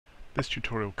This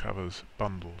tutorial covers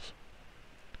bundles.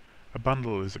 A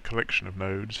bundle is a collection of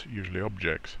nodes, usually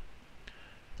objects.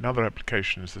 In other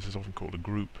applications this is often called a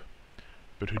group,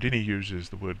 but Houdini uses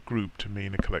the word group to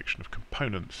mean a collection of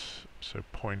components, so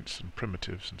points and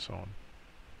primitives and so on.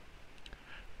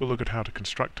 We'll look at how to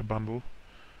construct a bundle,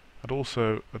 and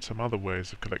also at some other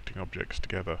ways of collecting objects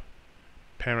together: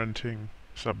 parenting,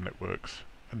 subnetworks,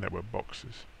 and network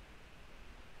boxes.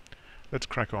 Let's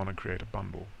crack on and create a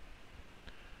bundle.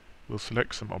 We'll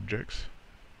select some objects,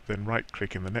 then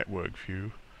right-click in the network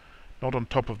view, not on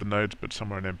top of the nodes but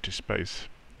somewhere in empty space,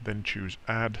 then choose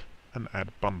Add and Add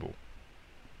Bundle.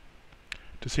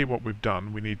 To see what we've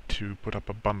done, we need to put up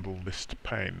a bundle list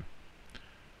pane.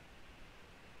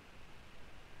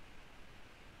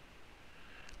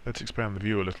 Let's expand the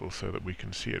view a little so that we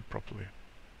can see it properly.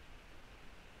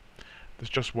 There's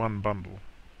just one bundle.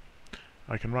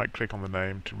 I can right-click on the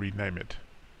name to rename it.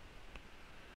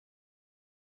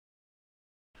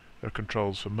 There are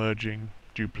controls for merging,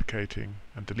 duplicating,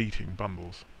 and deleting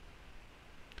bundles.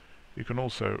 You can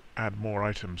also add more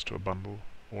items to a bundle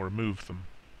or remove them,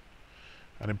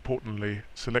 and importantly,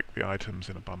 select the items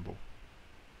in a bundle.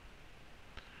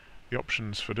 The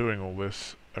options for doing all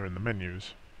this are in the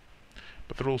menus,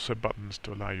 but there are also buttons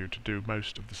to allow you to do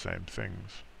most of the same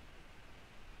things.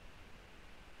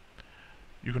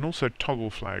 You can also toggle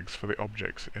flags for the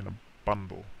objects in a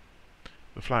bundle.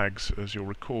 The flags, as you'll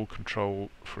recall, control,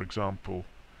 for example,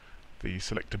 the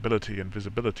selectability and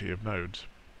visibility of nodes.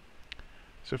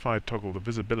 So if I toggle the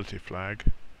visibility flag,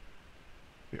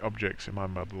 the objects in my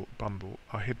bundle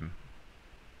are hidden.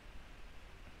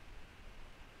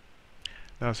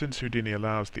 Now, since Houdini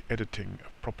allows the editing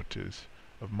of properties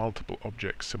of multiple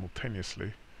objects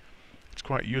simultaneously, it's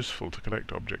quite useful to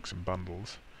collect objects in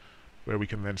bundles, where we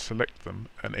can then select them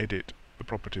and edit the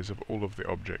properties of all of the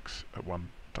objects at one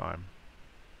time.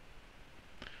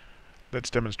 Let's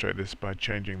demonstrate this by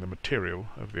changing the material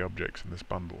of the objects in this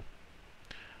bundle.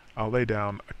 I'll lay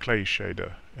down a clay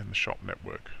shader in the shop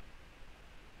network.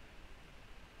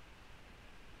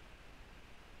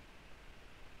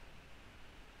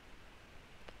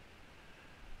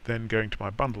 Then, going to my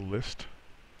bundle list,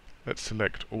 let's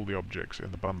select all the objects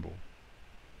in the bundle.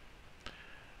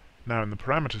 Now in the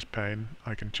parameters pane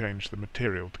I can change the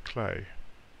material to clay,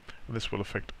 and this will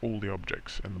affect all the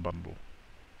objects in the bundle.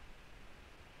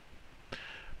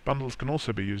 Bundles can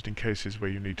also be used in cases where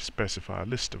you need to specify a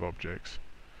list of objects.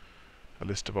 A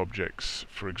list of objects,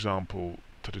 for example,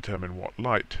 to determine what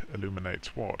light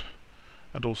illuminates what,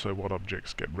 and also what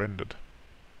objects get rendered.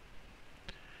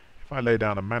 If I lay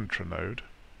down a mantra node,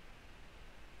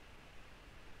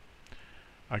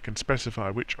 I can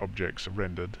specify which objects are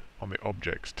rendered on the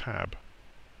Objects tab.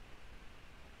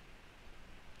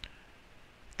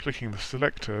 Clicking the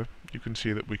selector, you can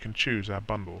see that we can choose our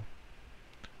bundle,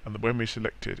 and that when we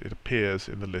select it, it appears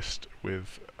in the list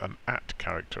with an @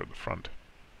 character at the front.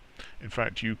 In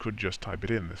fact, you could just type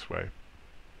it in this way.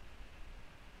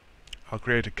 I'll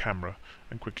create a camera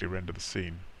and quickly render the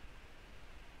scene.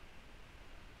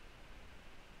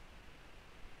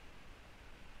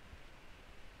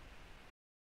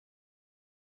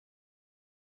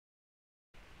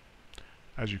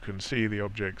 As you can see, the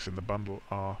objects in the bundle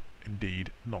are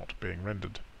indeed not being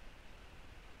rendered.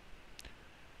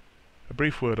 A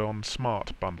brief word on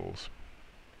smart bundles.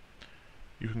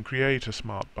 You can create a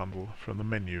smart bundle from the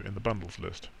menu in the bundles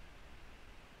list.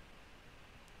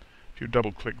 If you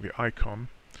double-click the icon,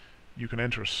 you can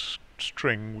enter a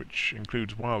string which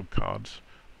includes wildcards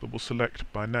that will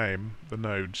select by name the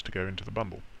nodes to go into the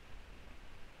bundle.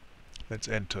 Let's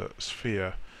enter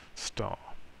sphere star.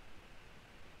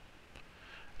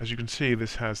 As you can see,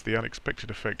 this has the unexpected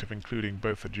effect of including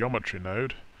both the geometry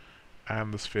node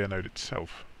and the sphere node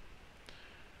itself.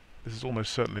 This is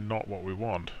almost certainly not what we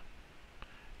want.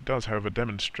 It does, however,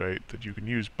 demonstrate that you can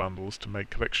use bundles to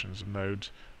make collections of nodes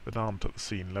that aren't at the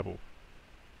scene level.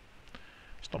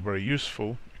 It's not very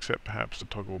useful, except perhaps to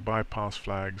toggle bypass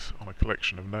flags on a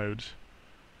collection of nodes.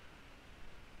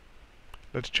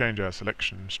 Let's change our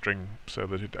selection string so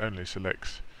that it only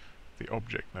selects the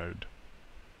object node.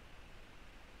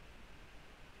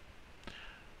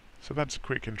 So that's a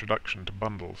quick introduction to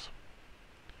bundles.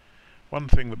 One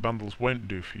thing that bundles won't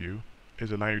do for you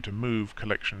is allow you to move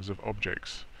collections of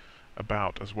objects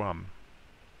about as one,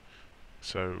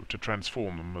 so to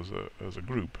transform them as a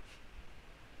group.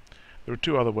 There are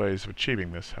two other ways of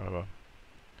achieving this, however.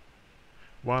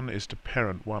 One is to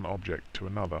parent one object to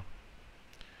another,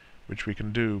 which we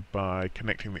can do by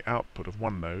connecting the output of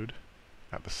one node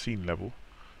at the scene level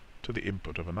to the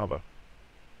input of another.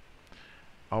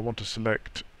 I'll want to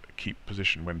select keep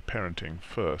position when parenting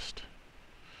first.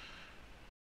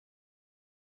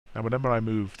 Now whenever I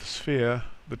move the sphere,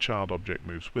 the child object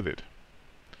moves with it.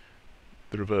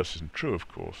 The reverse isn't true, of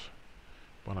course.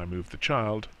 When I move the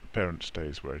child, the parent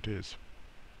stays where it is.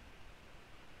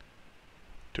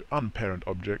 To unparent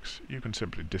objects, you can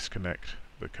simply disconnect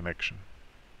the connection.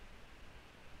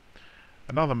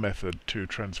 Another method to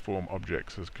transform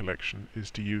objects as a collection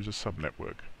is to use a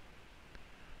subnetwork.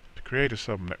 To create a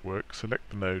subnetwork, select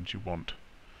the nodes you want,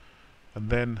 and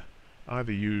then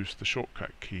either use the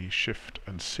shortcut key Shift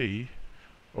and C,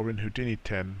 or in Houdini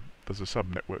 10 there's a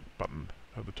subnetwork button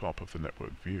at the top of the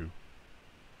network view.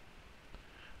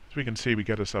 As we can see, we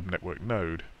get a subnetwork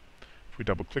node. If we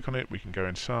double click on it, we can go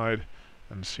inside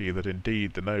and see that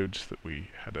indeed the nodes that we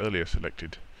had earlier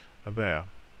selected are there.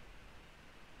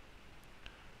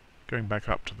 Going back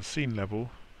up to the scene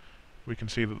level, we can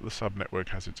see that the subnetwork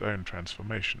has its own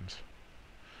transformations.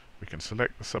 We can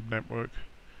select the subnetwork,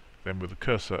 then with the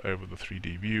cursor over the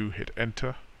 3D view hit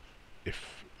enter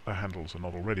if the handles are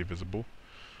not already visible,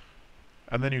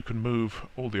 and then you can move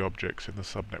all the objects in the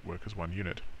subnetwork as one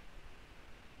unit.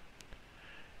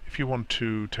 If you want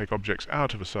to take objects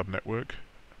out of a subnetwork,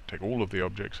 take all of the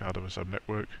objects out of a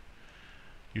subnetwork,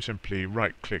 you simply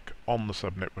right click on the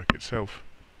subnetwork itself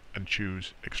and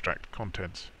choose Extract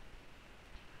Contents.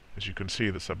 As you can see,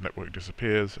 the subnetwork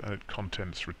disappears and its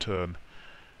contents return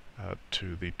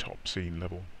to the top scene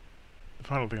level. The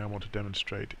final thing I want to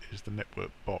demonstrate is the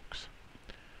network box.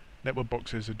 Network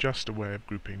boxes are just a way of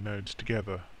grouping nodes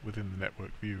together within the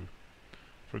network view.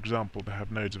 For example, they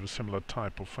have nodes of a similar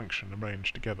type or function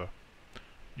arranged together.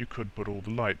 You could put all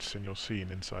the lights in your scene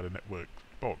inside a network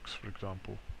box, for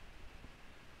example.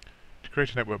 To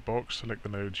create a network box, select the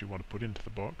nodes you want to put into the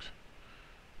box.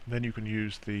 Then you can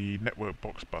use the network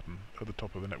box button at the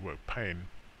top of the network pane.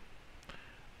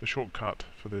 The shortcut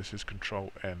for this is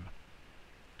Ctrl N.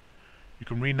 You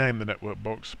can rename the network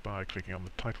box by clicking on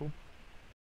the title.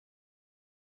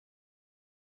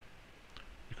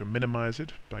 You can minimize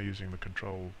it by using the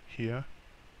control here.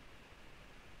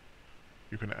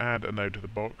 You can add a node to the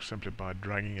box simply by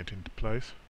dragging it into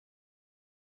place.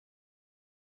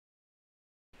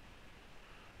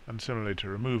 And similarly, to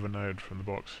remove a node from the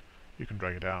box, you can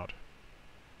drag it out.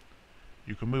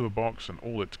 You can move a box and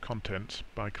all its contents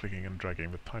by clicking and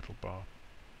dragging the title bar.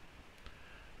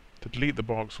 To delete the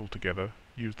box altogether,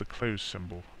 use the close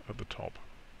symbol at the top.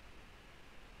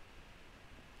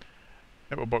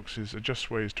 Network boxes are just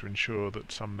ways to ensure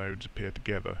that some nodes appear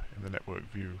together in the network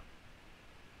view.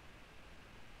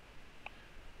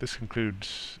 This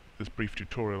concludes this brief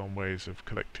tutorial on ways of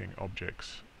collecting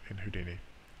objects in Houdini.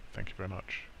 Thank you very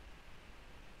much.